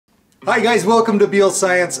Hi guys, welcome to Beals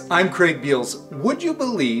Science. I'm Craig Beals. Would you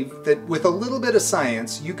believe that with a little bit of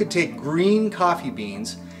science, you could take green coffee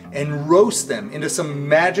beans and roast them into some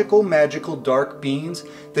magical dark beans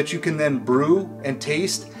that you can then brew and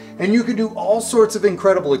taste, and you can do all sorts of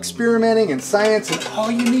incredible experimenting and science, and all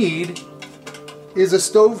you need is a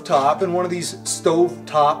stovetop and one of these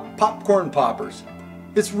stovetop popcorn poppers.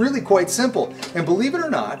 It's really quite simple, and believe it or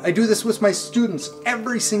not, I do this with my students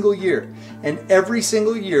every single year. And every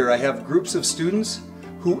single year I have groups of students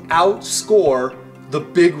who outscore the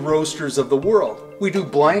big roasters of the world. We do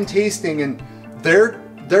blind tasting, and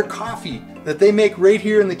their coffee that they make right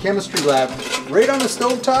here in the chemistry lab, right on the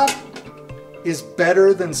stovetop, is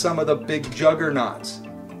better than some of the big juggernauts.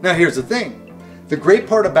 Now here's the thing. The great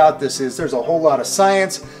part about this is there's a whole lot of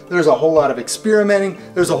science, there's a whole lot of experimenting,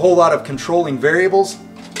 there's a whole lot of controlling variables.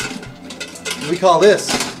 We call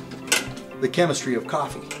this the chemistry of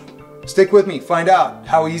coffee. Stick with me, find out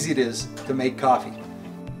how easy it is to make coffee.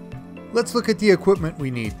 Let's look at the equipment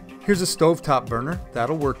we need. Here's a stovetop burner,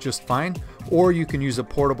 that'll work just fine. Or you can use a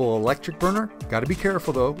portable electric burner. Gotta be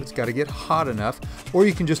careful though, it's gotta get hot enough. Or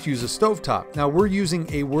you can just use a stovetop. Now we're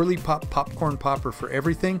using a Whirly Pop popcorn popper for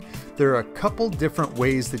everything. There are a couple different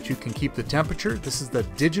ways that you can keep the temperature. This is the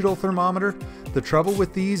digital thermometer. The trouble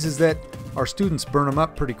with these is that our students burn them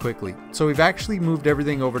up pretty quickly. So we've actually moved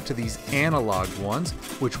everything over to these analog ones,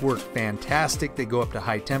 which work fantastic. They go up to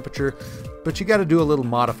high temperature, but you gotta do a little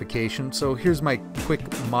modification. So here's my quick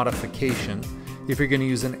modification. If you're going to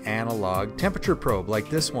use an analog temperature probe like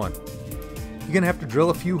this one, you're going to have to drill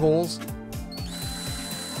a few holes,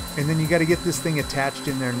 and then you got to get this thing attached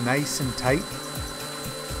in there nice and tight.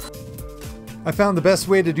 I found the best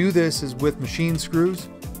way to do this is with machine screws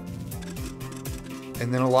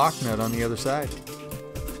and then a lock nut on the other side.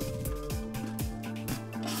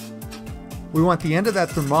 We want the end of that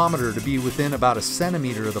thermometer to be within about 1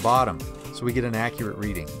 centimeter of the bottom so we get an accurate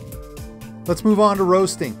reading. Let's move on to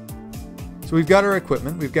roasting. So we've got our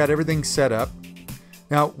equipment, we've got everything set up.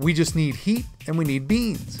 Now we just need heat and we need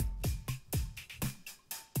beans.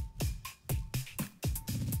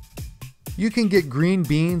 You can get green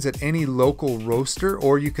beans at any local roaster,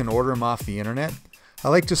 or you can order them off the internet. I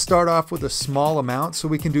like to start off with a small amount so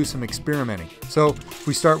we can do some experimenting. So if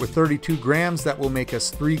we start with 32 grams, that will make us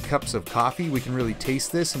 3 cups of coffee. We can really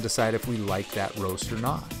taste this and decide if we like that roast or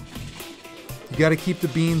not. You got to keep the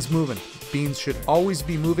beans moving. Beans should always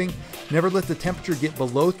be moving. Never let the temperature get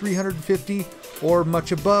below 350 or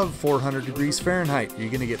much above 400 degrees Fahrenheit. You're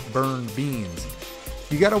going to get burned beans.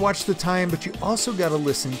 You got to watch the time, but you also got to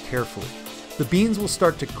listen carefully. The beans will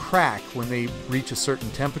start to crack when they reach a certain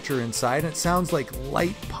temperature inside, and it sounds like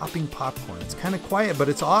light popping popcorn. It's kind of quiet, but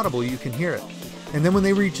it's audible. You can hear it. And then when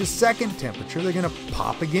they reach a second temperature, they're going to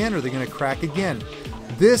pop again, or they're going to crack again.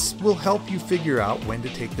 This will help you figure out when to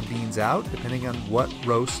take the beans out, depending on what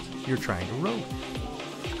roast you're trying to roast.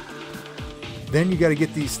 Then you got to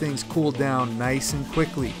get these things cooled down nice and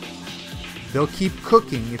quickly. They'll keep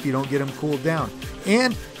cooking if you don't get them cooled down.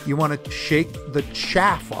 And you want to shake the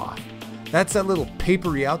chaff off. That's that little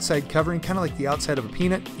papery outside covering, kind of like the outside of a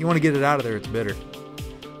peanut. You want to get it out of there, it's bitter.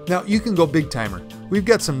 Now you can go big timer. We've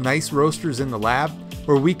got some nice roasters in the lab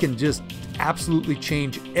where we can just absolutely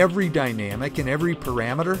change every dynamic and every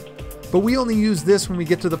parameter. But we only use this when we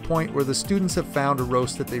get to the point where the students have found a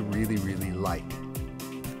roast that they really like.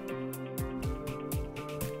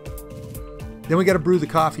 Then we got to brew the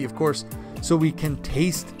coffee, of course, so we can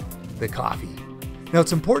taste the coffee. Now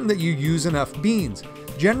it's important that you use enough beans.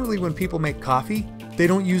 Generally when people make coffee, they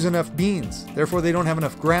don't use enough beans. Therefore they don't have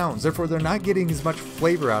enough grounds. Therefore they're not getting as much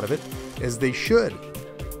flavor out of it as they should.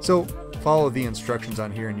 So follow the instructions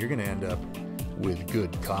on here and you're going to end up with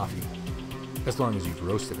good coffee, as long as you've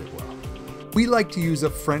roasted it well. We like to use a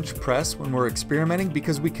French press when we're experimenting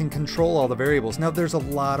because we can control all the variables. Now there's a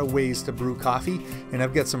lot of ways to brew coffee, and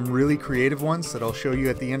I've got some really creative ones that I'll show you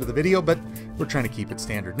at the end of the video, but we're trying to keep it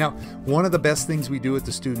standard. Now, one of the best things we do with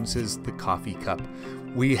the students is the coffee cup.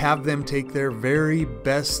 We have them take their very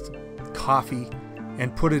best coffee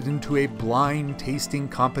and put it into a blind tasting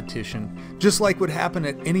competition, just like would happen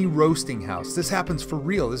at any roasting house. This happens for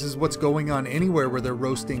real. This is what's going on anywhere where they're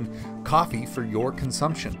roasting coffee for your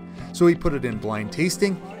consumption. So we put it in blind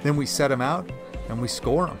tasting, then we set them out and we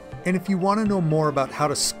score them. And if you want to know more about how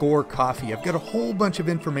to score coffee, I've got a whole bunch of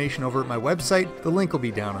information over at my website. The link will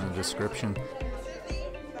be down in the description.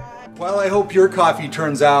 Well, I hope your coffee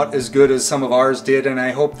turns out as good as some of ours did, and I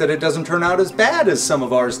hope that it doesn't turn out as bad as some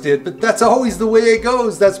of ours did, but that's always the way it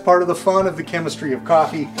goes. That's part of the fun of the chemistry of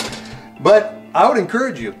coffee. But I would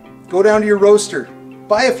encourage you, go down to your roaster,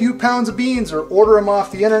 buy a few pounds of beans or order them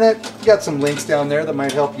off the internet. Got some links down there that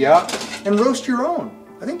might help you out, and roast your own.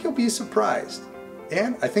 I think you'll be surprised.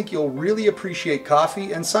 And I think you'll really appreciate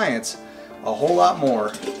coffee and science a whole lot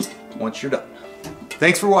more once you're done.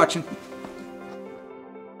 Thanks for watching.